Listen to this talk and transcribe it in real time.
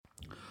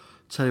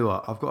Tell you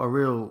what, I've got a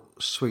real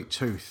sweet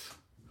tooth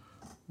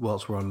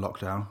whilst we're on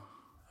lockdown.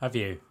 Have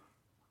you?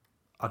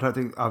 I don't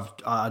think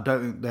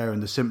they're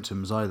in the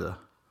symptoms either.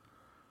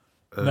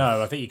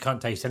 No, I think you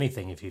can't taste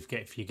anything if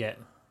you get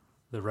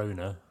the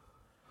Rona.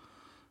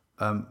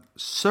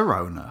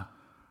 Serona.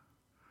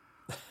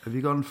 Have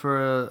you gone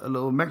for a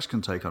little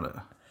Mexican take on it?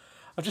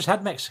 I've just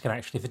had Mexican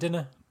actually for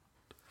dinner.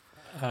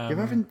 You're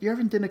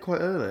having dinner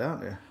quite early,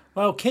 aren't you?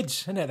 Well,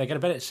 kids, isn't it? They go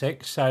to bed at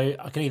 6, so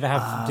I can either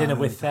have dinner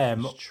with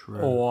them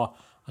or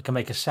I can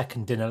make a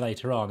second dinner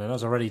later on. And I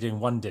was already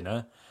doing one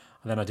dinner,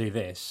 and then I do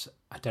this.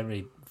 I don't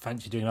really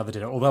fancy doing another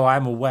dinner, although I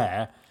am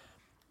aware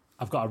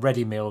I've got a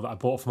ready meal that I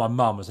bought for my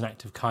mum as an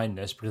act of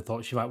kindness because I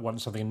thought she might want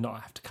something and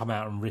not have to come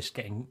out and risk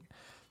getting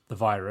the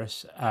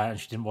virus, and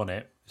she didn't want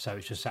it, so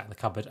it's just sat in the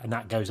cupboard, and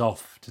that goes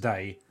off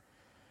today.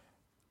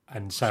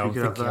 And so I'm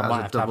thinking I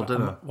might have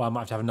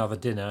to have another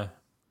dinner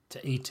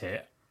to eat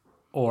it,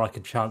 or I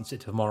could chance it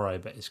tomorrow,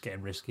 but it's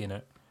getting risky,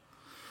 innit?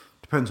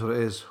 Depends what it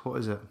is. What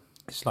is it?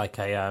 It's like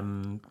a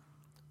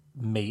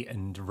meat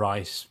and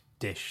rice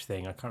dish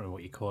thing. I can't remember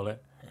what you call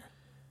it.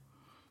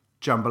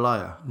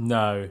 Jambalaya?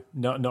 No,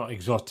 not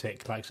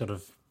exotic, like sort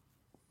of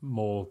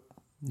more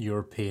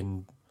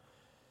European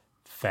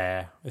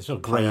fare. It's sort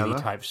of gravy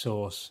type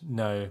sauce.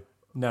 No.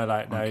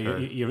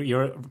 Okay.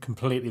 You're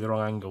completely the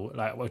wrong angle.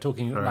 Like we're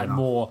talking Fair enough.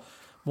 more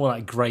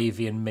like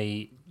gravy and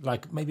meat.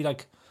 Like maybe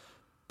like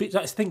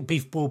think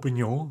beef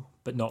bourguignon,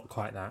 but not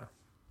quite that.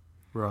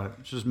 Right,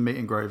 it's just meat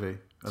and gravy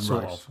and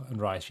sort rice. And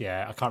rice.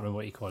 Yeah, I can't remember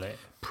what you call it.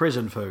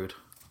 Prison food.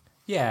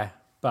 Yeah,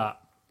 but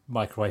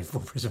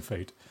microwavable prison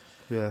food.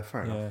 Yeah,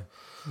 fair enough.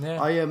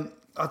 Yeah.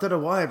 I don't know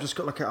why I've just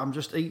got I'm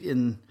just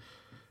eating.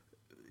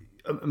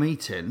 I'm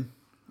eating,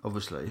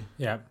 obviously.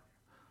 Yeah.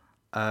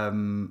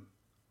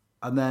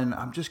 And then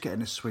I'm just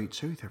getting a sweet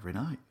tooth every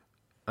night.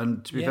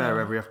 And to be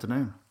fair, every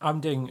afternoon. I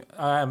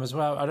am as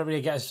well. I don't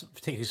really get a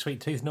particularly sweet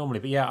tooth normally,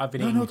 but yeah, I've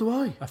been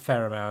eating a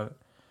fair amount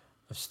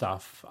of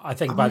stuff. I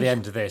think by the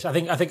end of this, I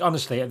think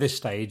honestly at this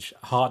stage,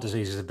 heart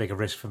disease is a bigger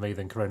risk for me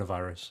than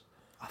coronavirus.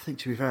 I think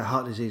to be fair,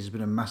 heart disease has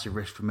been a massive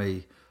risk for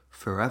me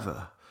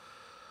forever.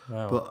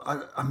 Well,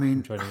 but I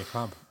mean, joining the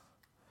club.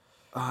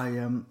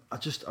 I'm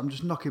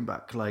just knocking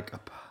back like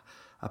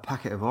a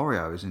packet of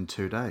Oreos in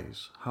 2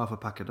 days, half a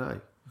pack a day.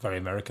 Very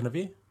American of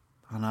you.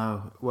 I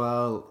know.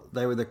 Well,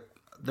 they were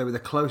the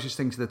closest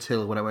thing to the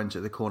till when I went to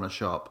the corner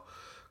shop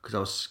because I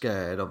was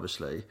scared,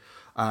 obviously,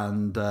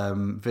 and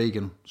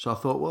vegan. So I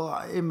thought,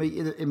 well, in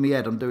my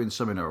head, I'm doing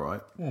something all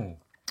right,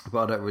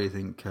 but I don't really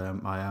think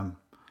I am.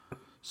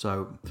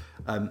 So,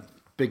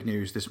 big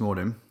news this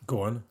morning.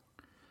 Go on.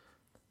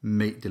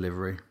 Meat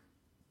delivery.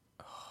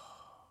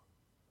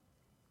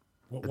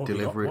 What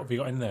have you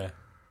got in there?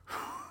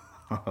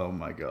 Oh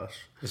my gosh!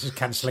 This is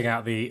cancelling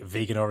out the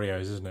vegan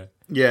Oreos, isn't it?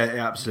 Yeah, it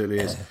absolutely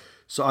is.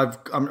 So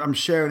I'm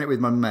sharing it with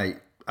my mate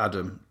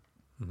Adam,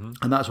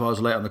 and that's why I was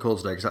late on the call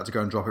today because I had to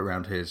go and drop it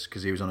round his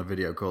because he was on a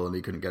video call and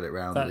he couldn't get it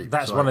round.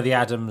 That's one of the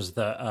Adams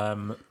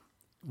that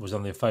was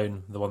on the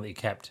phone, the one that you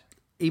kept.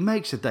 He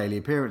makes a daily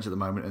appearance at the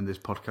moment in this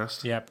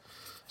podcast. Yep.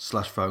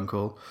 / phone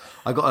call.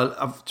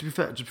 To be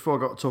fair, just before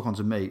I got to talk on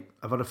to meat,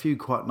 I've had a few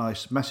quite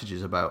nice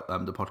messages about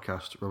the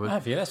podcast, Robert.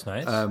 Have you? That's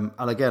nice. And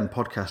again,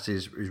 podcast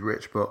is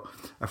rich, but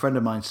a friend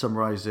of mine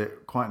summarised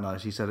it quite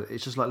nice. He said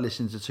it's just like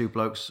listening to two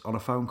blokes on a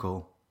phone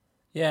call.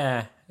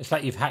 Yeah, it's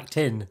like you've hacked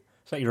in.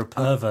 It's like you're a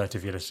pervert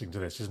if you're listening to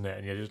this, isn't it?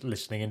 And you're just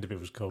listening into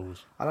people's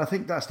calls. And I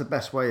think that's the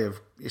best way of...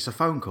 It's a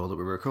phone call that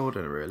we're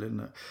recording, really, isn't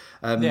it?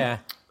 Yeah.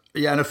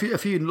 Yeah,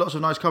 and lots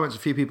of nice comments. A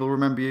few people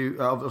remember you,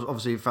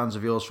 obviously fans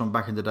of yours from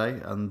back in the day,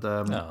 and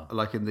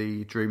liking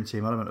the dream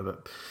team element of it.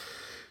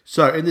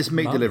 So, in this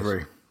meat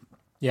delivery,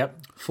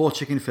 4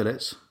 chicken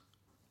fillets,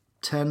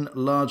 10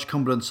 large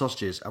Cumberland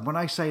sausages, and when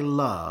I say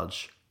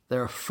large,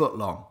 they're a foot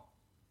long.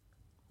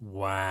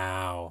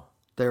 Wow.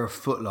 They're a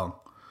foot long.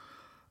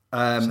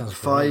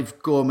 5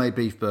 gourmet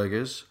beef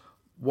burgers,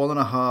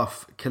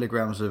 1.5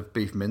 kilograms of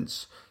beef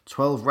mince,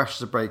 12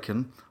 rashers of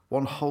bacon,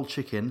 1 whole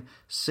chicken,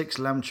 6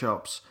 lamb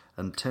chops,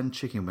 and 10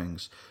 chicken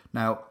wings.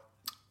 Now,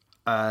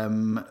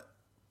 I've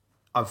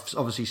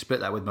obviously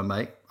split that with my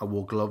mate. I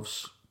wore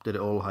gloves, did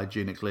it all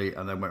hygienically,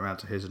 and then went round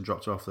to his and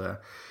dropped it off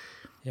there.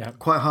 Yeah.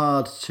 Quite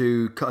hard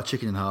to cut a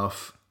chicken in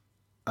half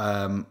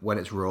when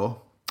it's raw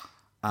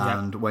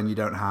and when you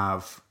don't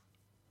have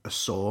a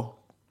saw.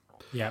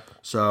 Yep.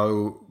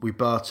 So we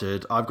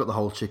bartered. I've got the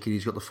whole chicken.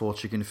 He's got the 4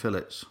 chicken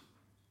fillets.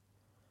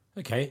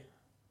 Okay.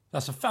 I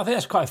think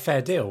that's quite a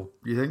fair deal.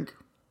 You think?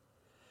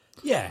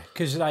 Yeah,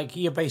 because like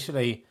you're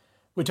basically...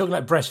 We're talking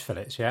about breast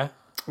fillets, yeah?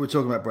 We're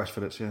talking about breast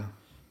fillets, yeah.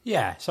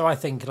 Yeah, so I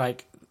think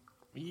like...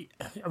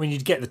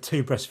 you'd get the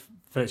 2 breast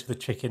fillets for the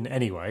chicken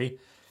anyway.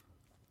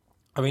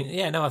 I mean,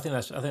 yeah, no, I think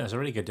that's a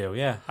really good deal,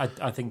 yeah.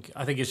 I think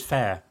it's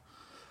fair.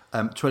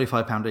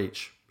 £25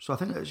 each. So I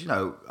think,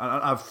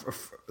 I've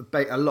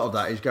a lot of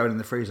that is going in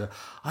the freezer.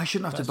 I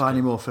shouldn't have to buy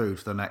any more food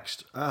for the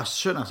next... I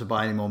shouldn't have to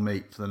buy any more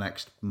meat for the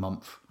next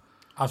month.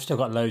 I've still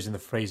got loads in the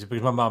freezer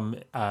because my mum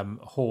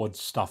hoards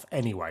stuff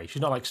anyway.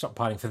 She's not like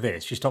stockpiling for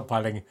this. She's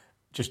stockpiling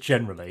just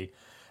generally.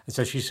 And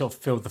so she sort of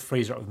filled the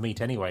freezer up with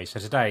meat anyway. So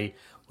today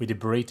we did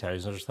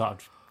burritos. I just thought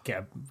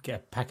I'd get a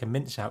pack of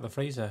mince out of the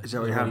freezer. Is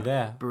that what you had?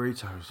 There?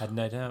 Burritos. I had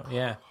no doubt.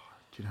 Yeah.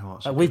 Do you know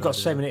what? We've got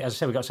so many. As I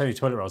said, we've got so many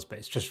toilet rolls, but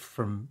it's just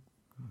from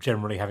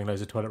generally having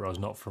loads of toilet rolls,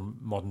 not from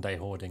modern day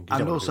hoarding.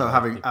 And also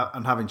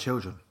having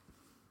children.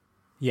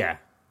 Yeah.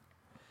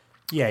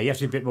 Yeah, you have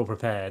to be a bit more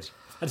prepared.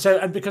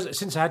 And because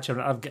since I had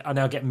children, I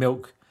now get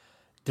milk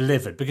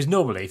delivered. Because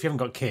normally, if you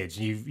haven't got kids,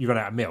 you run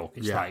out of milk.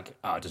 It's like,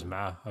 it doesn't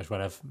matter. I just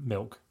won't have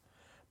milk.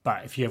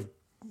 But if you've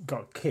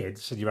got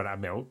kids and you run out of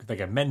milk, they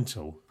go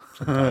mental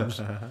sometimes.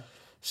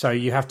 So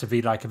you have to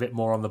be like a bit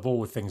more on the ball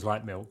with things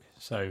like milk.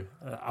 So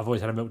I've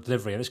always had a milk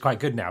delivery, and it's quite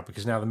good now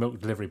because now the milk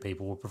delivery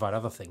people will provide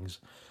other things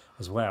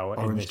as well.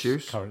 Orange in this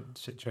juice? Current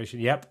situation.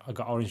 Yep, I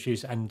got orange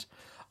juice, and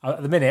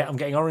at the minute I'm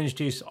getting orange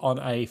juice on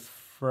a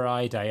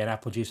Friday and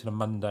apple juice on a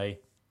Monday.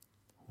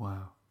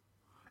 Wow!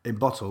 In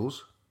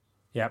bottles.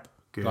 Yep,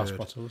 good. Glass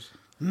bottles.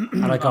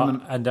 And I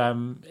got and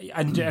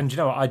you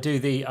know what? I do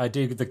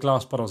the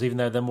glass bottles, even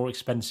though they're more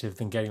expensive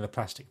than getting the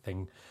plastic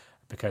thing,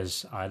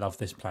 because I love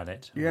this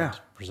planet. And want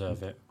to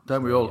preserve it.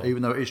 Don't we all? Yeah.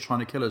 Even though it is trying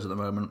to kill us at the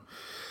moment.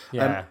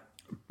 Yeah.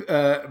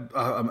 I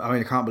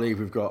mean, I can't believe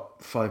we've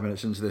got 5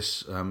 minutes into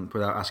this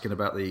without asking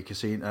about the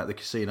casino,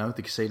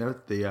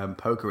 the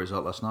poker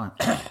result last night.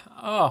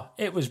 Oh,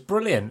 it was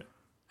brilliant.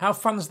 How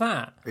fun's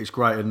that? It's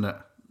great, isn't it?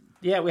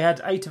 Yeah, we had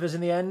 8 of us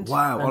in the end.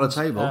 Wow, on a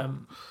table.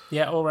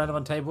 Yeah, all around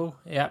one table.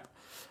 Yep.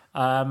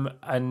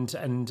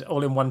 And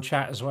all in one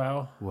chat as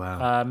well.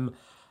 Wow.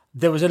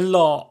 There was a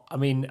lot. I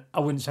mean, I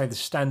wouldn't say the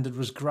standard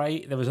was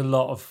great. There was a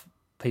lot of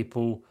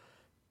people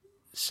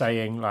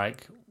saying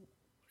like,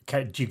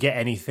 do you get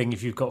anything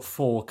if you've got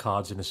 4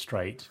 cards in a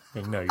straight?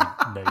 I mean, no, you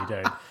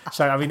don't.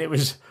 So I mean, it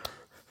was.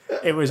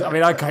 I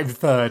mean, I came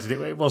third, and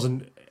it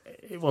wasn't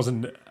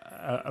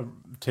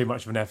too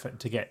much of an effort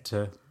to get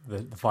to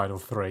the final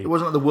 3. It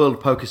wasn't like the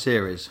World Poker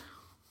Series.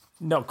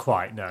 Not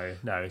quite, no.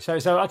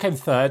 So I came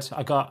third.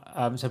 I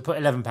got so put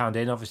 £11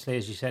 in. Obviously,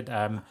 as you said,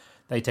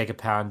 they take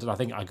 £1, and I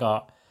think I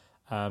got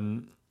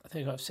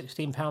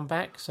 £16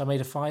 back. So I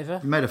made a fiver.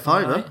 You made a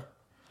fiver? Right?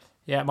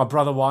 Yeah, my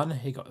brother won.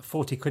 He got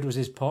 40 quid was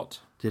his pot.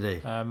 Did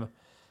he?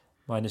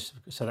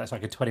 So that's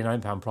like a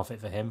 £29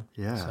 profit for him.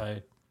 Yeah.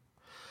 So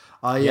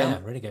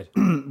really good.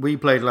 We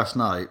played last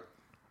night,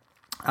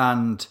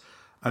 and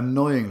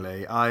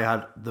annoyingly, I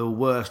had the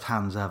worst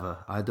hands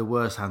ever.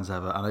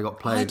 And I got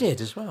played. I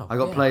did as well. I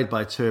got played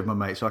by 2 of my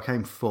mates, so I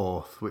came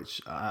 4th,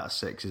 which out of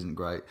 6 isn't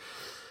great.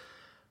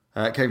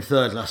 Came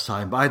 3rd last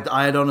time, but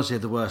I had honestly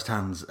had the worst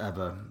hands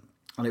ever,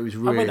 and it was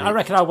really. I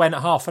reckon I went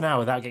half an hour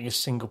without getting a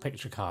single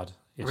picture card.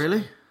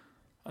 Really?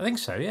 I think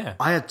so. Yeah.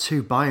 I had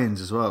 2 buy-ins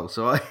as well,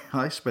 so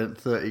I spent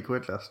 30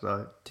 quid last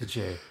night. Did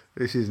you?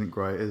 This isn't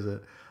great, is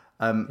it?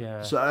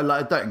 So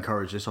I don't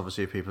encourage this.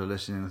 Obviously, if people are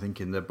listening and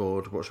thinking they're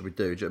bored, what should we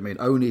do? Do you know what I mean?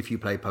 Only if you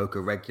play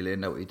poker regularly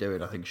and know what you're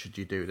doing, I think should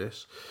you do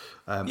this.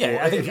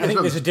 I think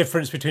there's a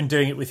difference between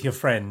doing it with your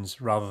friends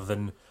rather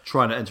than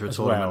trying to enter a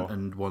tournament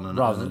and one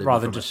rather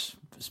than just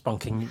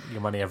spunking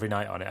your money every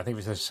night on it. I think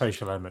there's a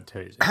social element to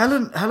it.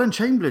 Helen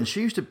Chamberlain,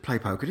 she used to play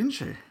poker, didn't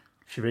she?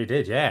 She really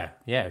did. Yeah,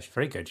 she's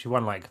very good. She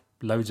won like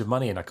loads of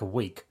money in like a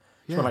week.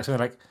 She won like something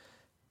like,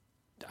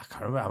 I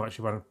can't remember how much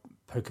she won.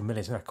 Poker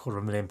Millions, like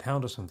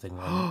 £250,000 or something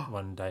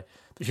one day.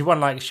 But she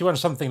won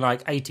something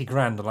like 80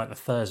 grand on like the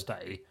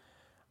Thursday,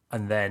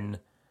 and then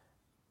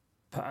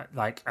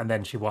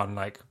she won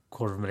like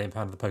 £250,000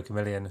 of the Poker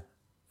Million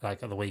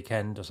like at the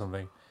weekend or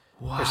something.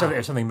 Wow. It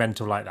was something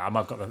mental like that. I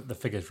might have got the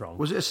figures wrong.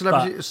 Was it a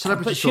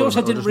celebrity? But she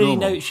also didn't really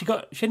know. She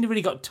hadn't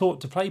really got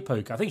taught to play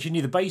poker. I think she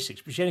knew the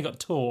basics, but she only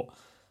got taught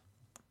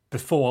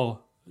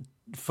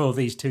for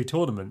these 2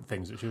 tournament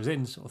things that she was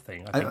in, sort of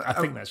thing. I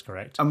think that's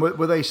correct. And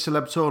were they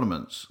celeb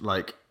tournaments?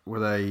 Like, were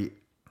they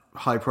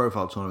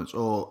high-profile tournaments,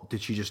 or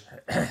did she just?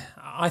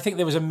 I think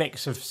there was a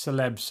mix of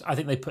celebs. I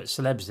think they put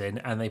celebs in,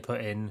 and they put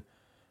in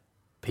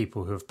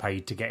people who have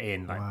paid to get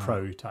in, like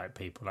pro type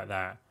people like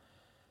that.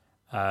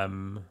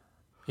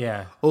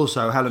 Yeah.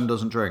 Also, Helen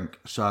doesn't drink,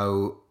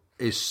 so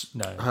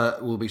her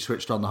will be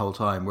switched on the whole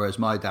time. Whereas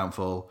my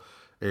downfall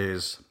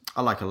is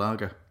I like a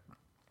lager.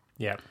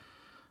 Yeah.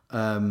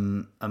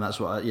 And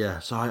that's what.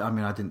 So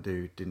I didn't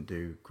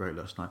do great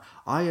last night.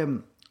 I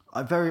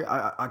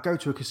go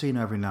to a casino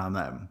every now and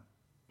then.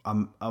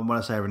 And when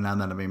I say every now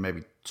and then, I mean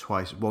maybe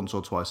once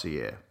or twice a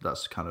year.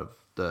 That's kind of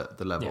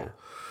the level. Yeah.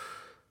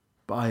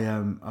 But I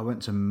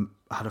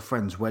had a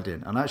friend's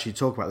wedding, and I actually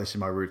talk about this in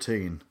my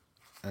routine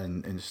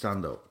in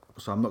stand up.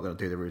 So I'm not going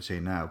to do the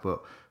routine now,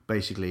 but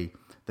basically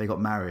they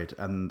got married,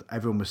 and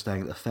everyone was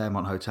staying at the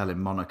Fairmont Hotel in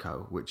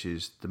Monaco, which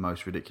is the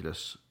most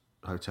ridiculous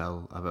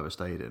hotel I've ever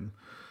stayed in.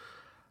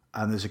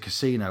 And there's a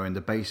casino in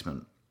the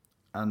basement.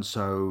 And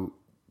so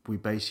we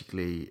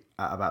basically,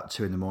 at about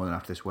 2 a.m.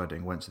 after this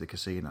wedding, went to the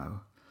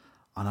casino.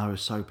 And I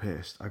was so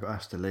pissed. I got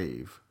asked to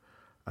leave.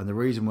 And the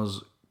reason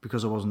was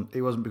because it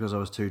wasn't because I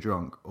was too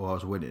drunk or I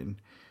was winning.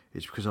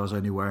 It's because I was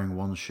only wearing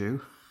 1 shoe.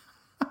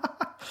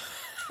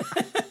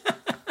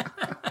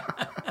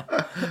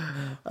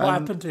 What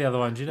happened to the other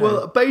one? Do you know?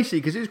 Well, basically,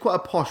 because it was quite a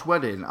posh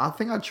wedding, I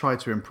think I tried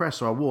to impress,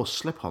 so I wore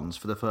slip-ons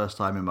for the first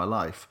time in my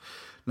life.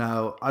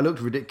 Now, I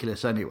looked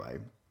ridiculous anyway.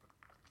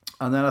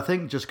 And then I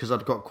think just because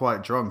I'd got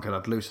quite drunk and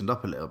I'd loosened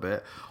up a little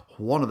bit,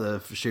 one of the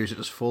shoes had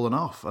just fallen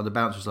off. And the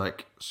bouncer was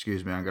like,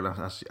 "Excuse me, I'm going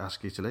to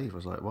ask you to leave." I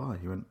was like, "Why?"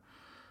 He went,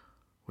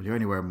 "Well, you're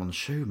only wearing one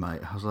shoe,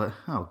 mate." I was like,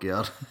 "Oh,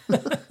 God."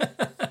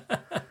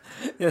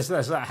 Yes,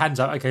 that's that. Hands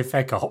up. Okay,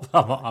 fair cop.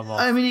 I'm off.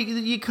 I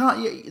mean, you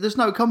can't. There's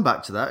no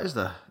comeback to that, is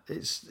there?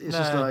 It's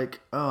just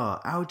like,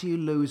 how do you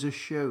lose a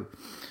shoe?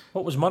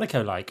 What was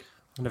Monaco like?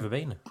 I've never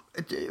been.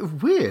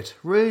 Weird,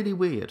 really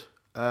weird.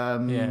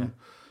 Yeah.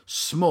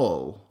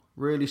 Small,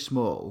 really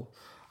small,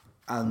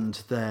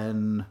 and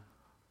then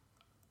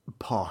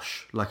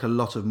posh, like a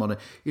lot of money.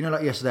 You know,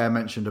 like yesterday I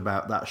mentioned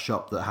about that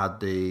shop that had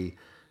the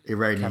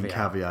Iranian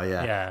caviar.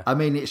 Yeah. I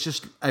mean, it's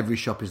just every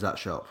shop is that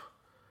shop.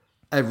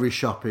 Every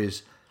shop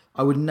is.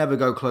 I would never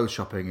go clothes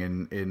shopping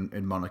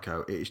in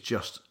Monaco. It's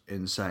just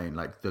insane.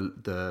 Like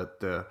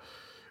the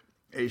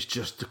it's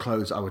just the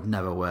clothes I would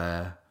never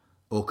wear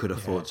or could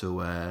afford to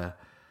wear.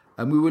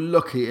 And we were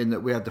lucky in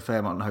that we had the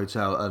Fairmont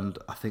Hotel, and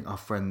I think our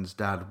friend's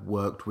dad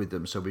worked with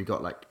them, so we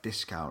got like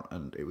discount,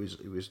 and it was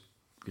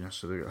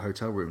so the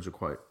hotel rooms were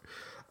quite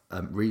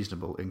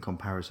reasonable in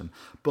comparison.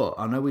 But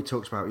I know we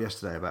talked about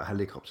yesterday about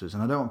helicopters,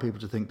 and I don't want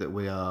people to think that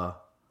we are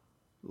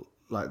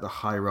like the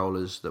high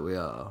rollers that we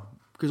are.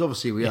 Because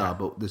obviously we are,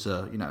 but there's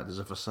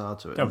a facade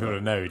to it. Don't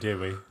people know, do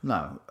we?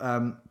 No.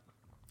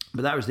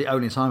 But that was the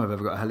only time I've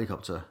ever got a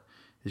helicopter.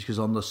 Is because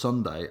on the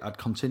Sunday, I'd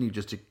continued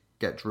just to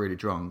get really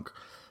drunk.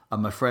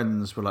 And my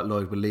friends were like,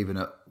 "Lloyd, we're leaving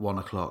at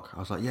 1:00. I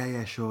was like,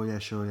 yeah, sure.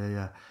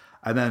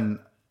 And then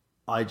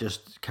I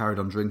just carried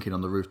on drinking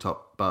on the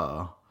rooftop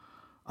bar.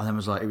 And then it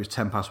was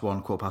 1:10,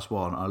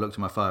 1:15. And I looked at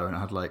my phone and I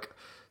had like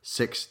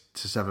 6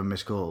 to 7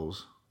 missed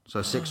calls.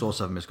 So 6 or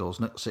 7 missed calls,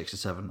 not 6 to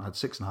 7. I had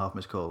 6.5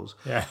 missed calls.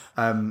 Yeah.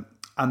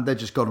 And they'd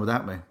just gone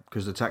without me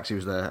because the taxi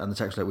was there, and the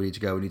taxi was like, we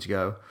need to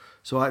go.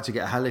 So I had to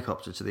get a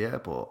helicopter to the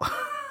airport.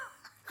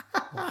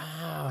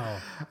 Wow.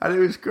 And it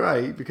was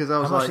great because I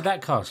was How much did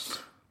that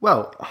cost?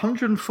 well,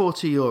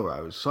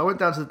 €140. So I went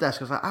down to the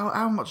desk. I was like,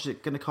 how much is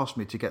it going to cost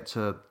me to get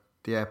to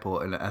the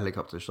airport in a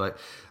helicopter? She's like,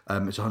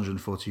 it's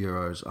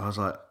 €140. I was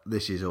like,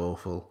 this is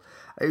awful.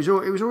 It was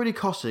already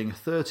costing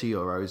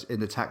 €30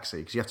 in the taxi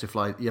because you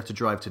have to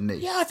drive to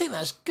Nice. Yeah, I think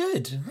that's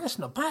good. That's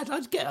not bad.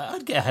 I'd get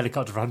a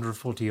helicopter for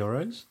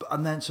 €140.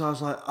 And then so I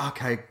was like,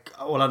 okay,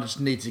 well, I just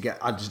need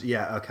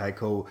to okay,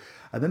 cool.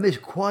 And then this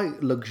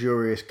quite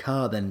luxurious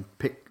car then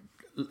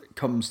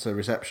comes to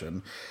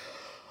reception.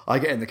 I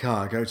get in the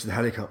car, go to the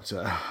helicopter,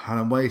 and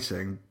I'm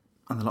waiting.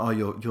 And they're like,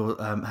 your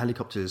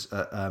helicopter's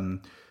at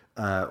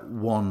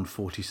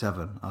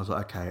 1:47. I was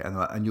like, okay,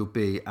 and you'll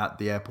be at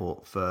the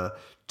airport for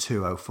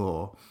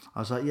 2:04. I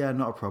was like, yeah,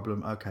 not a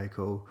problem. Okay,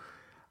 cool.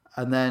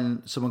 And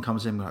then someone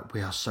comes in like,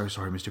 we are so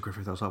sorry, Mr.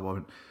 Griffith. I was like,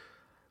 well,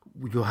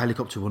 your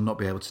helicopter will not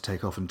be able to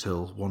take off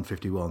until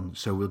 1:51.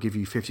 So we'll give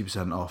you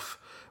 50% off.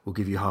 We'll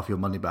give you half your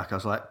money back. I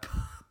was like,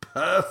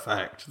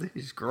 perfect. This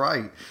is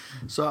great.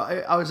 So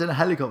I was in a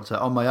helicopter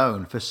on my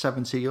own for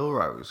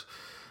 €70.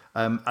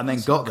 And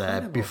then got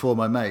there before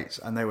my mates,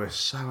 and they were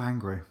so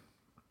angry.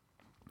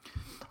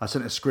 I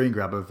sent a screen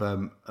grab of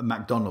a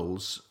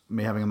McDonald's,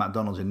 me having a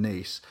McDonald's in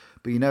Nice.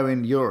 But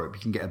in Europe,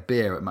 you can get a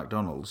beer at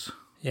McDonald's.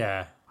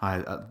 Yeah.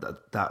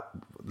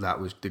 That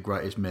was the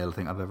greatest meal I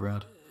think I've ever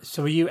had.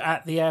 So were you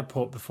at the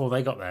airport before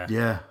they got there?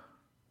 Yeah.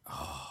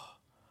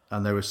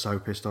 And they were so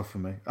pissed off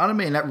with me. And I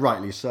mean that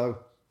rightly so.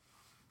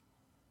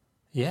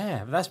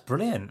 Yeah, that's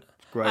brilliant.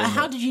 Great,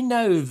 how did you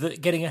know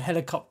that getting a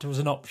helicopter was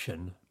an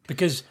option?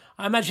 Because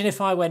I imagine if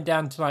I went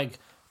down to like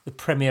the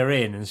Premier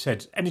Inn and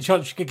said, "Any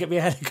chance you could get me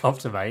a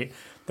helicopter, mate?"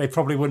 they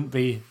probably wouldn't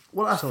be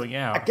sorting it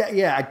out.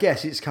 I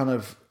guess it's kind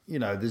of,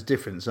 there's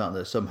difference, aren't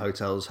there? Some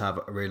hotels have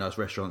a really nice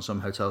restaurant.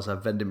 Some hotels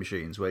have vending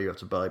machines where you have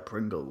to buy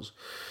Pringles.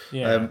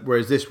 Yeah.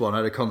 Whereas this one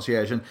had a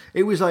concierge. And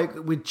it was like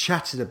we'd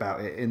chatted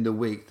about it in the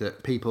week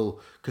that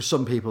because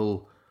some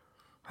people,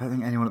 I don't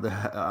think anyone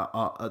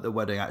at the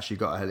wedding actually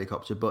got a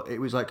helicopter, but it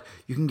was like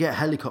you can get a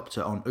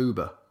helicopter on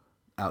Uber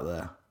out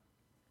there.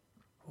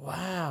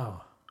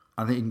 Wow.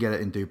 I think you can get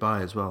it in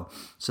Dubai as well.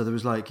 So there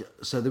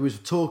was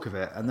talk of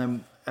it, and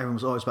then everyone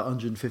was, it's about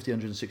 150,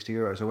 160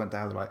 euros. I went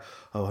down, like,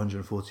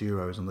 140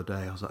 euros on the day.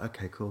 I was like,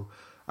 okay, cool.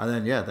 And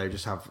then, they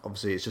just have,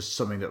 obviously, it's just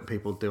something that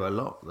people do a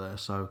lot there.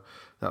 So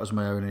that was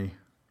my only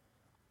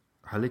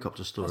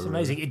helicopter story. That's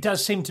amazing. It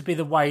does seem to be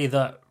the way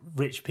that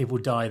rich people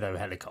die, though,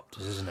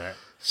 helicopters, isn't it?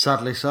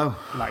 Sadly so.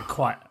 Like,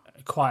 quite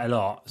a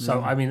lot.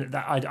 So, I mean,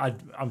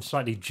 I'm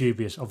slightly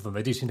dubious of them.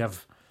 They do seem to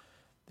have...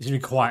 There's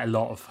going to be quite a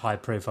lot of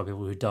high-profile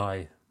people who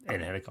die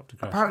in a helicopter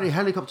crash. Apparently,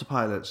 helicopter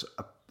pilots...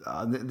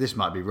 this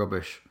might be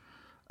rubbish.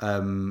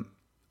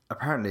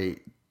 Apparently,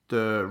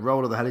 the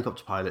role of the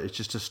helicopter pilot is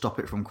just to stop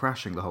it from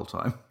crashing the whole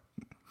time.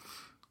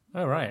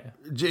 Oh, right.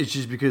 It's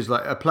just because,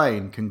 like, a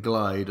plane can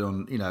glide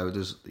on,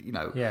 there's,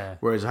 Yeah.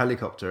 Whereas a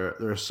helicopter,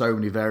 there are so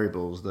many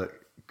variables that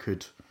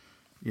could,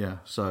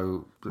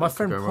 so... My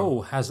friend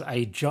Paul has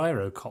a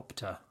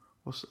gyrocopter.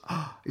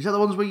 Is that the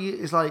ones where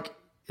it's like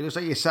It looks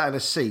like you're sat in a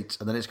seat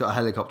and then it's got a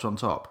helicopter on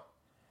top.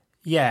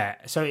 Yeah,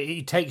 so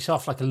it takes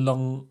off like a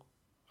long...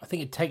 I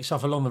think it takes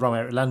off along the runway,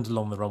 or it lands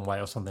along the runway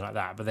or something like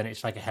that, but then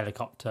it's like a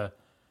helicopter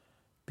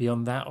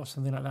beyond that or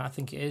something like that, I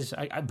think it is.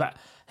 But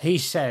he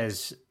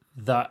says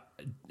that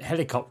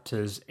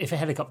helicopters, if a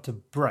helicopter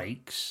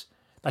breaks,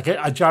 like a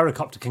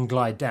gyrocopter can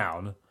glide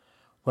down,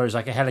 whereas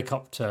like a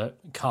helicopter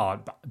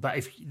can't. But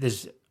if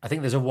I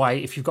think there's a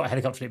way, if you've got a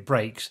helicopter and it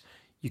breaks,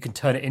 you can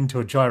turn it into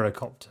a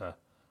gyrocopter,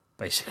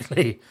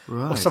 basically,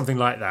 or something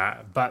like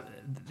that. But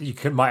you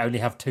might only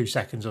have 2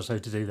 seconds or so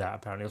to do that,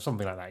 apparently, or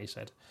something like that, he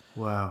said.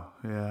 Wow,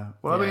 yeah.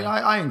 Well, I mean,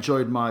 I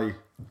enjoyed my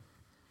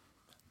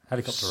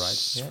helicopter ride.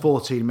 Yeah.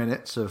 14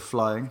 minutes of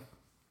flying.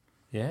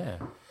 Yeah.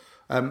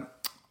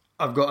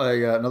 I've got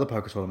another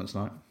poker tournament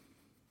tonight.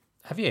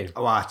 Have you?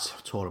 Oh, it's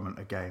a tournament,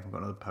 a game. I've got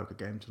another poker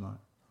game tonight.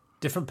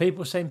 Different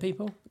people, same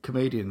people?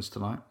 Comedians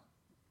tonight.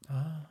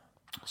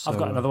 So, I've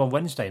got another one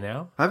Wednesday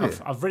now. Have you?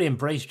 I've really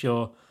embraced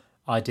your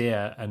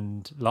idea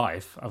and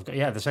life. I've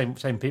got the same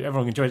people.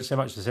 Everyone enjoyed it so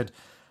much. They said,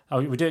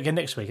 "Oh, we do it again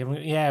next week."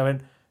 Everyone, I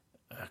went,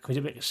 "Can we do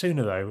it a bit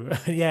sooner though?"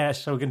 Yeah,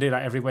 so we're gonna do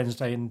like every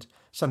Wednesday and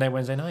Sunday,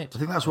 Wednesday night. I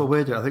think that's what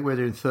we're doing. I think we're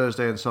doing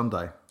Thursday and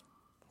Sunday.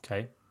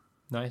 Okay,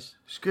 nice.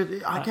 It's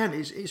good. Again,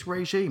 it's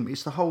regime.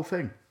 It's the whole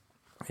thing.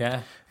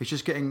 Yeah, it's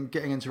just getting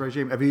into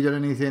regime. Have you done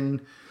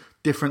anything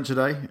different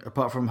today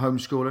apart from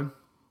homeschooling?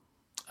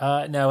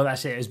 No, well,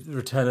 that's it. It's the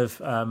return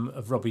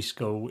of Robbie's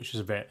school, which is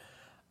a bit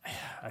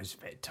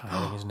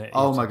tiring, isn't it?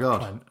 Oh my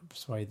God! Try and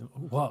persuade them.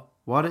 What?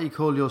 Why don't you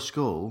call your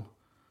school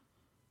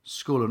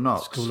School of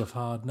Knocks? School of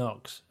Hard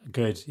Knocks.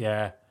 Good,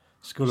 yeah.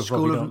 School of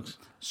Robbie Knox.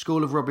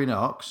 School of Robbie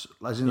Knox,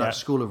 as in that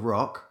School of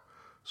Rock.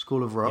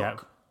 School of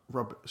Rock.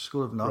 Yep.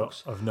 School of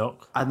Knox. Of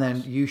Knock. And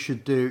then you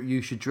should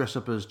dress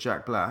up as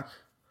Jack Black.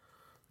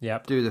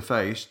 Yep. Do the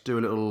face. Do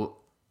a little,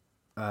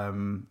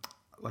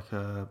 like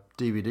a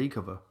DVD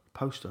cover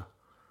poster.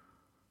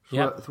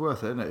 It's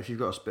worth it, isn't it? If you've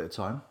got a bit of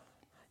time.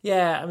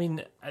 Yeah, I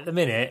mean, at the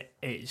minute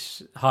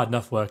it's hard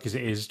enough work as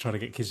it is trying to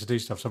get kids to do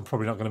stuff. So I'm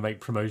probably not going to make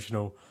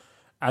promotional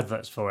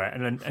adverts for it.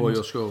 And for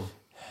your school.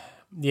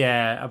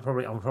 Yeah, I'm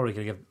probably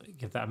going to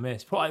give that a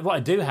miss. What I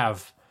do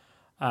have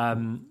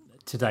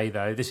today,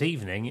 though, this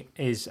evening,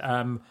 is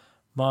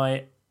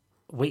my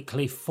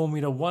weekly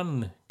Formula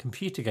One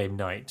computer game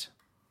night.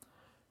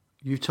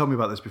 You've told me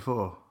about this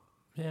before.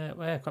 Yeah,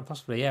 well, quite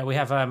possibly. Yeah, we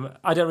have.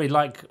 I don't really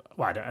like.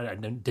 Well, I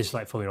don't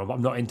dislike Formula One, but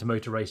I'm not into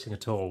motor racing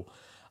at all,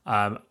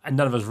 and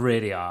none of us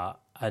really are.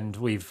 And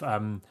we've.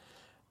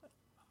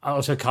 I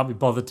also can't be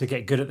bothered to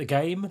get good at the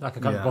game. Like I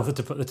can't be bothered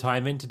to put the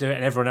time in to do it,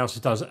 and everyone else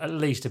does at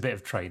least a bit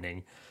of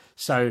training.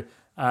 So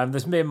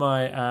there's me and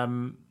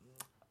my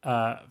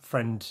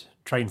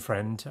train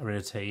friend are in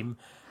a team,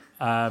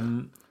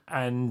 and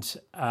then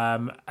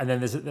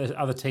there's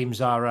other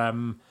teams are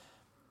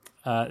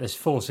there's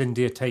Force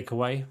Indian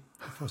Takeaway.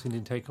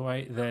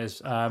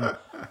 There's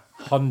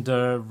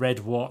Honda Red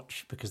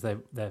Watch because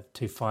they're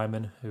two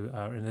firemen who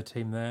are in the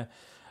team there.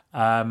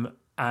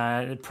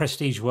 And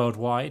Prestige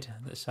Worldwide.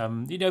 That's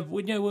you know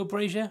Will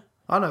Brazier?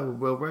 I know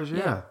Will Brazier.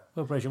 Yeah.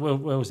 Will Brazier.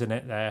 Will's in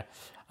it there.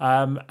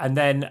 And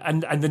then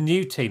the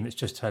new team that's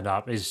just turned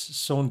up is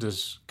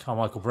Saunders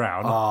Carmichael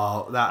Brown.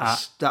 Oh,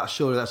 that's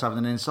surely that's having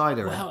an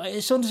insider. Well,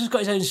 Saunders has got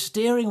his own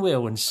steering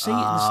wheel and seat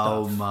and stuff.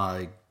 Oh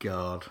my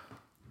God.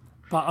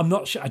 But I'm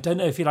not sure. I don't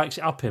know if he likes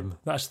it up him.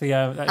 That's the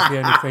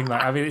only thing.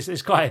 Like, I mean,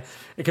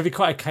 it can be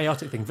quite a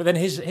chaotic thing. But then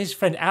his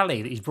friend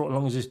Ali that he's brought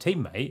along as his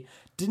teammate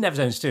didn't have his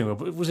own steering wheel,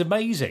 but it was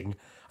amazing.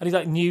 And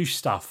he knew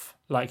stuff.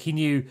 Like he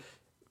knew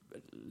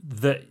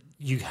that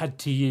you had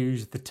to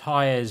use the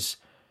tyres.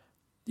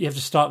 You have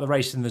to start the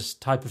race in this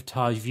type of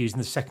tyres you've used in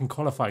the second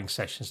qualifying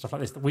session, stuff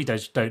like this that we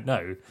don't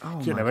know.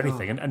 You don't know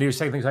anything. And he was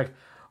saying things like,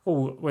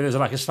 when there's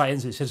like a slight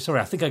incident, he said,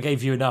 "Sorry, I think I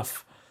gave you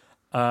enough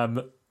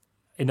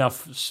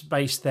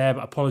space there,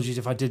 but apologies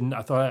if I didn't.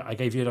 I thought I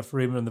gave you enough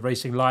room on the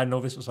racing line and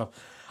all this sort of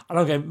stuff." And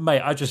I'm going,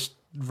 "Mate, I just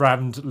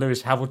rammed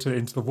Lewis Hamilton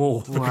into the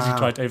wall because he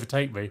tried to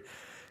overtake me."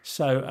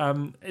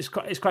 So it's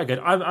quite good.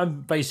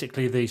 I'm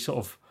basically the sort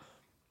of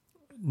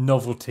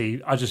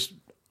novelty.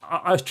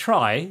 I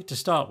try to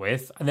start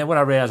with, and then when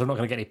I realise I'm not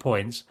going to get any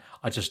points,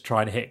 I just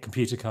try and hit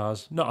computer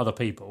cars, not other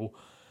people.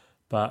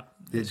 But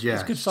it's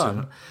good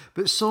fun.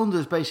 But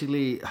Saunders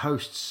basically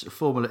hosts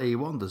Formula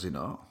E1, does he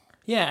not?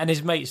 Yeah, and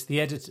his mate's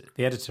the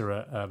editor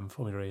at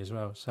Formula E as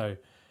well. So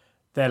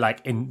they're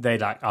like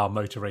our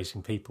motor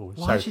racing people.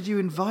 Why should you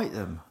invite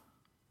them?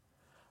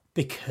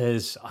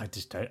 Because I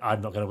just don't.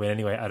 I'm not going to win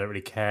anyway. I don't really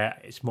care.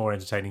 It's more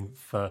entertaining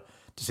to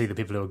see the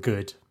people who are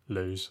good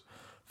lose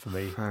for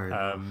me. Fair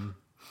enough.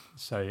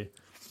 So,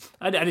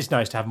 and it's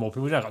nice to have more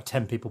people. We've now got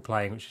 10 people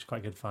playing, which is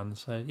quite good fun.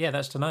 So yeah,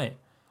 that's tonight.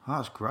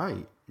 That's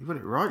great. You've got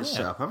it right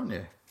set up, haven't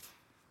you?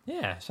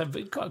 Yeah, so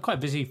we've got quite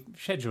a busy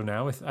schedule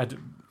now. With our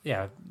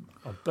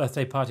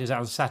birthday party is out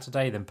on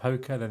Saturday, then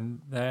poker,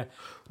 then there.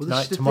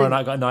 Tomorrow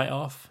night got a night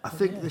off. I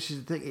think this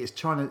is the thing. It's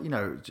trying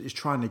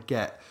to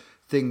get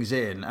things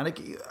in.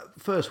 And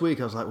first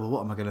week I was like, well,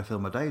 what am I going to fill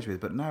my days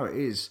with? But now it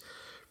is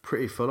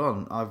pretty full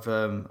on. I've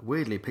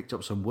weirdly picked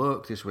up some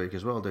work this week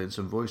as well, doing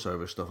some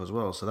voiceover stuff as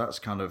well. So that's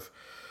kind of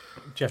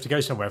you have to go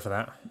somewhere for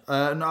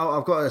that? No,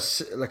 I've got a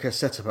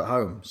setup at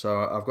home. So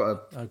I've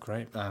got a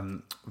great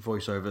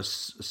voiceover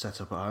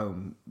setup at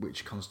home,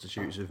 which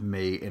constitutes of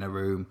me in a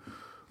room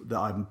that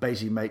I'm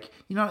basically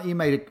you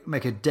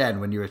make a den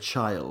when you're a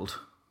child.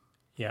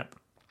 Yep.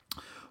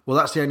 Well,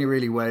 that's the only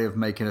really way of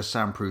making a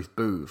soundproof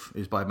booth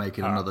is by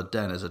making another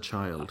den as a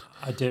child.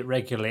 I do it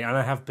regularly, and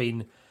I've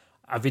been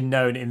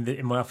known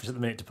in my office at the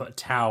minute to put a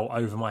towel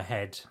over my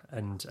head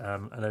and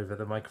over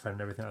the microphone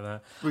and everything like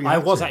that. Well, I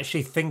was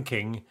actually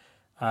thinking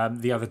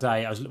the other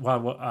day,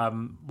 while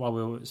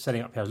we were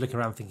setting up here, I was looking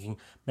around thinking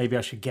maybe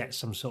I should get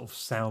some sort of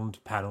sound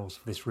panels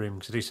for this room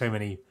because I do so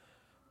many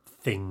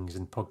things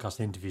and podcast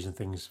interviews and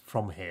things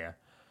from here.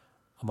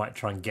 I might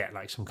try and get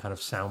like some kind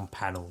of sound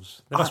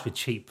panels. There must be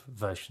cheap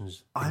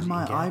versions. I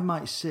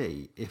might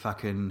see if I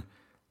can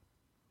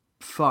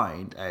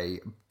find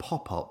a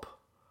pop-up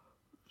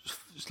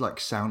like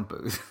sound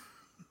booth.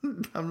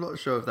 I'm not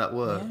sure if that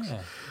works.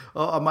 Yeah.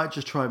 Or I might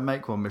just try and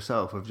make one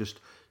myself of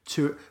just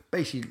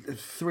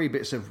three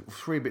bits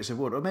of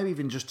wood, or maybe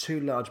even just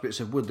two large bits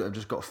of wood that have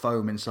just got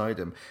foam inside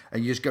them,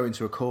 and you just go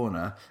into a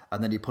corner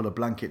and then you pull a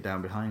blanket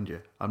down behind you.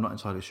 I'm not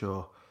entirely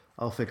sure.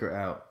 I'll figure it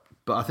out.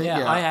 But I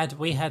think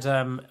we had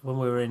when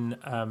we were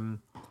in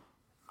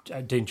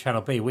doing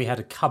Channel B, we had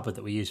a cupboard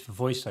that we used for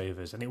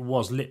voiceovers, and it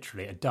was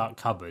literally a dark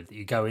cupboard that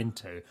you go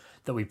into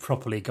that we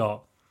properly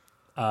got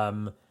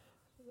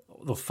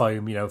the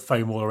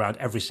foam all around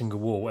every single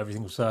wall, every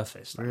single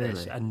surface, like really?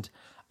 this. And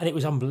it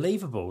was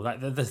unbelievable, like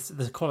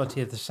the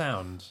quality of the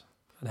sound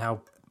and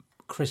how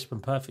crisp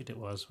and perfect it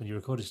was when you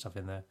recorded stuff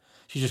in there.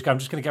 So you just go, I'm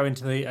just going to go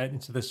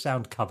into the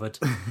sound cupboard.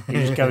 You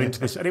just go into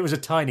this, and it was a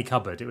tiny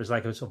cupboard. It was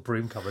like a sort of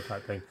broom cupboard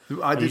type thing.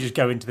 You just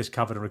go into this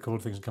cupboard and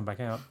record things and come back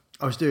out.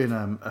 I was doing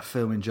a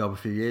filming job a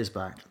few years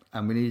back,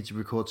 and we needed to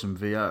record some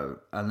VO,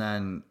 and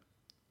then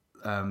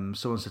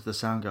someone said to the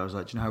sound guy, I was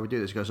like, do you know how we do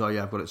this? He goes, oh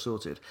yeah, I've got it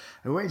sorted.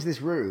 And we went into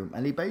this room,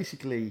 and he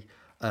basically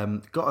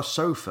got a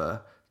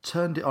sofa,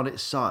 turned it on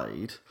its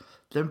side,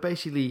 then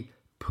basically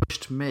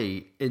pushed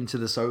me into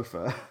the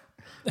sofa,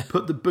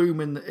 put the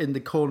boom in the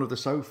corner of the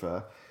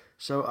sofa.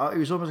 So it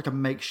was almost like a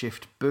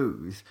makeshift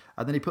booth,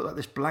 and then he put like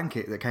this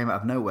blanket that came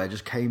out of nowhere,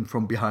 just came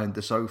from behind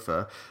the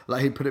sofa.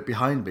 Like he put it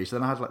behind me, so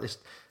then I had like this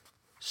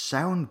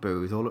sound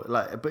booth,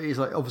 but he's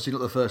like obviously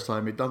not the first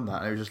time he'd done that.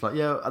 And he was just like,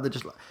 yeah, and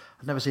just like,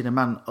 I've never seen a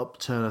man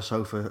upturn a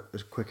sofa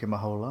as quick in my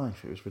whole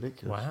life. It was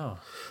ridiculous. Wow.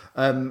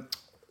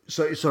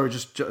 So sorry,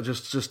 just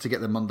to get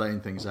the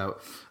mundane things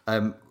out.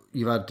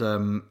 You've had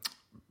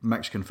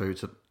Mexican food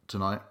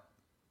tonight.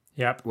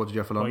 Yep. What did you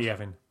have for lunch? What are you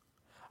having?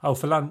 Oh,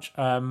 for lunch.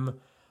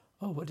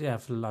 What did I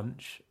have for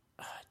lunch?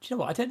 Do you know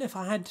what? I don't know if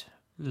I had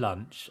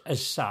lunch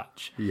as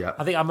such. Yeah.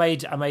 I think I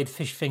made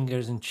fish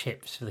fingers and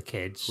chips for the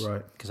kids,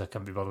 right? Because I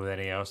couldn't be bothered with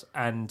anything else,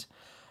 and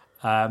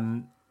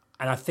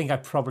I think I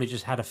probably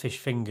just had a fish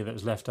finger that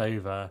was left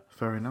over.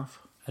 Fair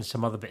enough. And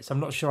some other bits. I'm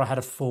not sure I had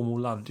a formal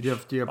lunch. Do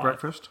you have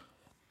breakfast?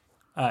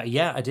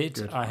 Yeah, I did.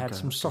 Good. I had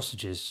some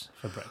sausages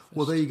for breakfast.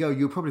 Well, there you go.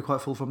 You're probably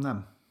quite full from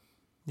them.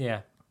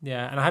 Yeah.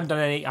 And I haven't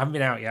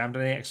been out yet. I haven't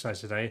done any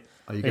exercise today.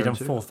 Are you I've going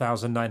done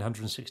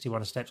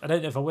 4,961 steps. I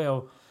don't know if I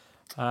will.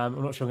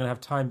 I'm not sure I'm going to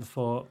have time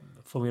before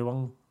Formula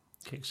One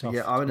kicks off.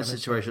 Yeah, I'm in a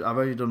situation. I've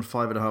only done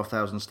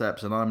 5,500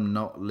 steps, and I'm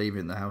not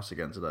leaving the house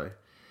again today.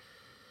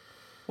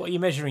 What are you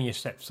measuring your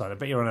steps on? I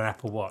bet you're on an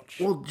Apple Watch.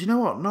 Well, do you know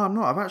what? No, I'm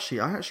not. I actually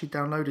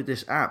downloaded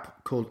this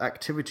app called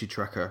Activity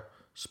Tracker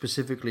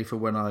specifically for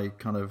when I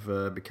kind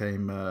of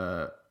became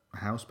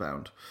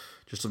housebound,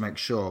 just to make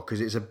sure, because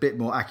it's a bit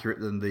more accurate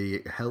than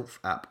the health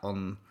app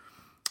on.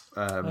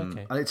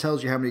 Okay. And it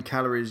tells you how many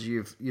calories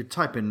you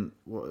type in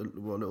what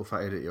little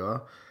fat idiot you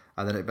are,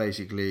 and then it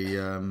basically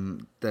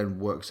then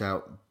works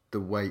out the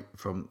weight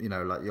from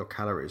like your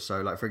calories. So,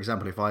 like for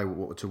example, if I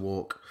were to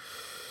walk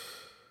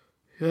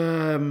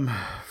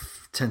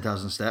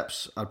 10,000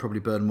 steps, I'd probably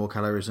burn more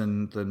calories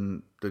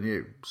than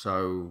you.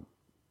 So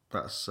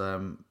that's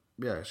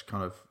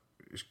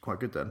it's quite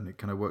good then. It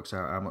kind of works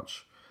out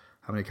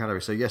how many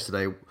calories. So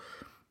yesterday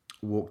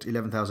walked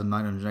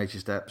 11,980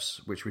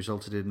 steps, which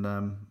resulted in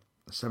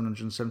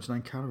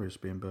 779 calories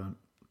being burnt.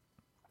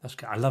 That's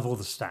good. I love all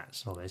the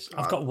stats and all this.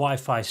 I've got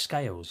Wi-Fi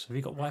scales. Have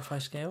you got Wi-Fi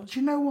scales? Do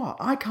you know what?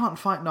 I can't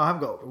find... No, I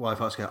haven't got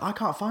Wi-Fi scales. I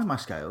can't find my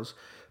scales.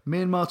 Me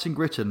and Martin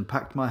Gritton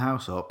packed my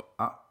house up.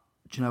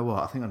 Do you know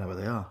what? I think I know where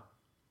they are.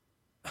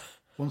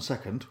 One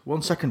second,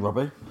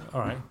 Robbie.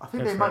 All right. I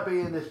think they might be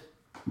in this...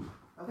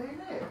 Are they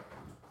in here?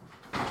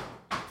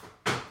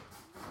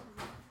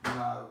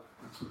 No.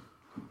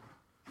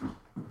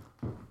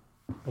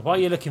 Well, while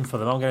you're looking for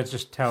them, I'm going to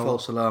just tell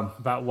False alarm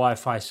about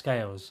Wi-Fi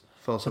scales.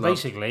 False so alarm.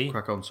 Basically,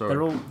 crack on. Sorry.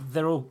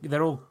 They're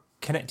all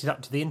connected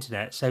up to the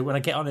internet. So when I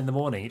get on in the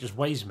morning, it just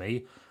weighs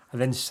me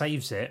and then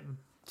saves it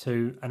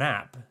to an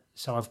app.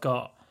 So I've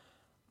got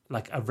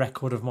like a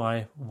record of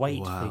my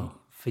weight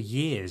for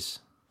years,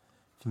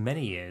 for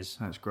many years.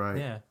 That's great.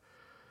 Yeah.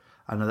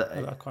 I know that.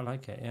 I quite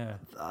like it. Yeah.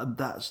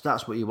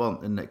 That's what you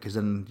want, isn't it? Because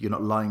then you're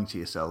not lying to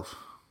yourself.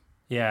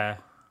 Yeah.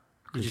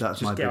 You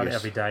just get on it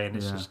every day, and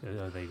it's just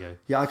there you go.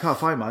 Yeah, I can't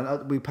find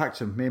mine. We packed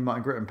them. Me and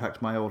Martin Gritton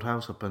packed my old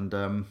house up,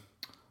 and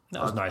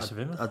That was nice of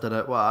him. I don't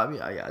know. Well, I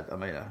mean,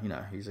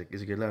 he's a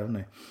good lad, isn't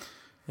he?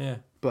 Yeah.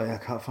 But yeah, I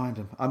can't find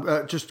him. I'm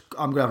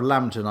gonna have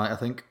lamb tonight, I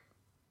think.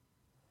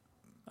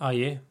 Are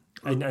you?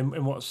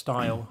 In what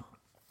style?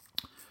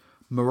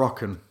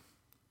 Moroccan.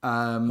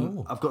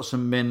 I've got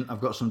some mint.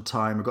 I've got some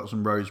thyme. I've got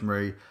some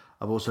rosemary.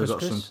 I've also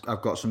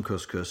got some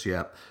couscous.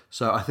 Yeah.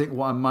 So I think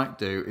what I might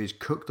do is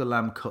cook the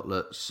lamb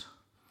cutlets,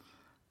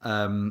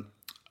 and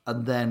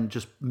then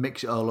just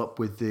mix it all up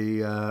with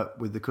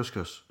the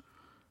couscous,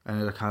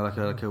 and it's kind of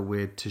like a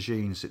weird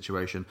tagine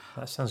situation.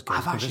 That sounds good.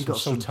 I've actually got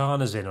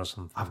sultanas in or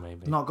something. I've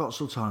maybe not got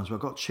sultanas, but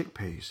I've got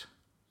chickpeas.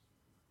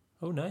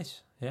 Oh,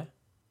 nice. Yeah.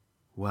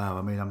 Wow.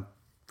 I mean, I'm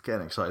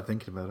getting excited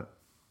thinking about it.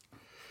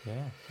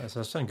 Yeah, that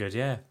does sound good.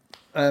 Yeah.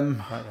 Like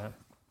that.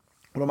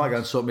 Well, I might go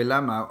and sort my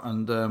lamb out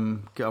and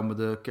get on with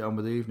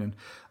the evening.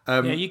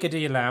 Yeah, you could do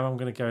your lamb. I'm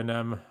going to go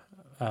and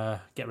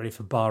get ready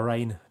for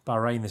Bahrain.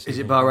 Bahrain this evening. Is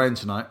it Bahrain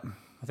tonight?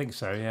 I think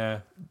so. Yeah.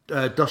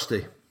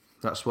 Dusty.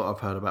 That's what I've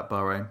heard about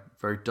Bahrain.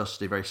 Very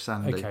dusty, very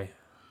sandy. Okay.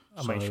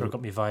 I'll make sure I've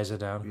got my visor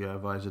down. Yeah,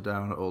 visor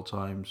down at all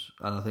times.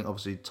 And I think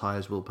obviously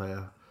tyres will play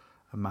a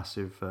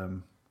massive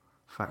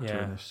factor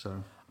in this.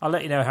 So I'll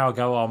let you know how I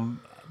go on,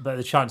 but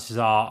the chances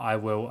are I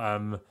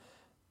will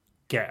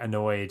get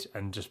annoyed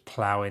and just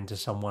plough into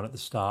someone at the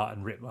start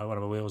and rip one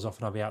of my wheels off,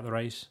 and I'll be out of the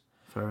race.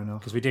 Fair enough.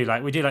 Because we do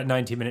like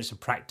 90 minutes of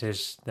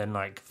practice, then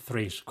like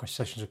 3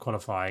 sessions of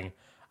qualifying,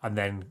 and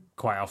then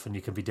quite often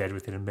you can be dead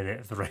within a minute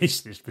of the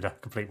race. It's been a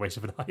complete waste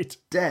of a night.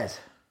 Dead?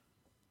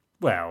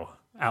 Well,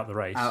 out the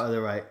race. Out of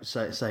the race.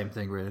 Same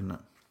thing, really, isn't it?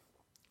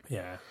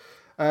 Yeah.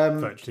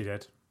 Virtually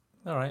dead.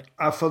 All right.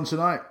 Have fun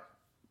tonight.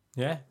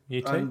 Yeah,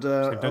 you too. And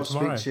I'll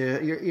speak to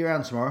you. You're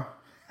around tomorrow.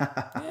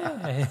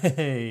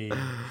 Yay.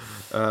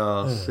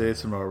 Oh, see you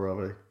tomorrow,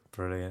 Robbie.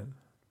 Brilliant.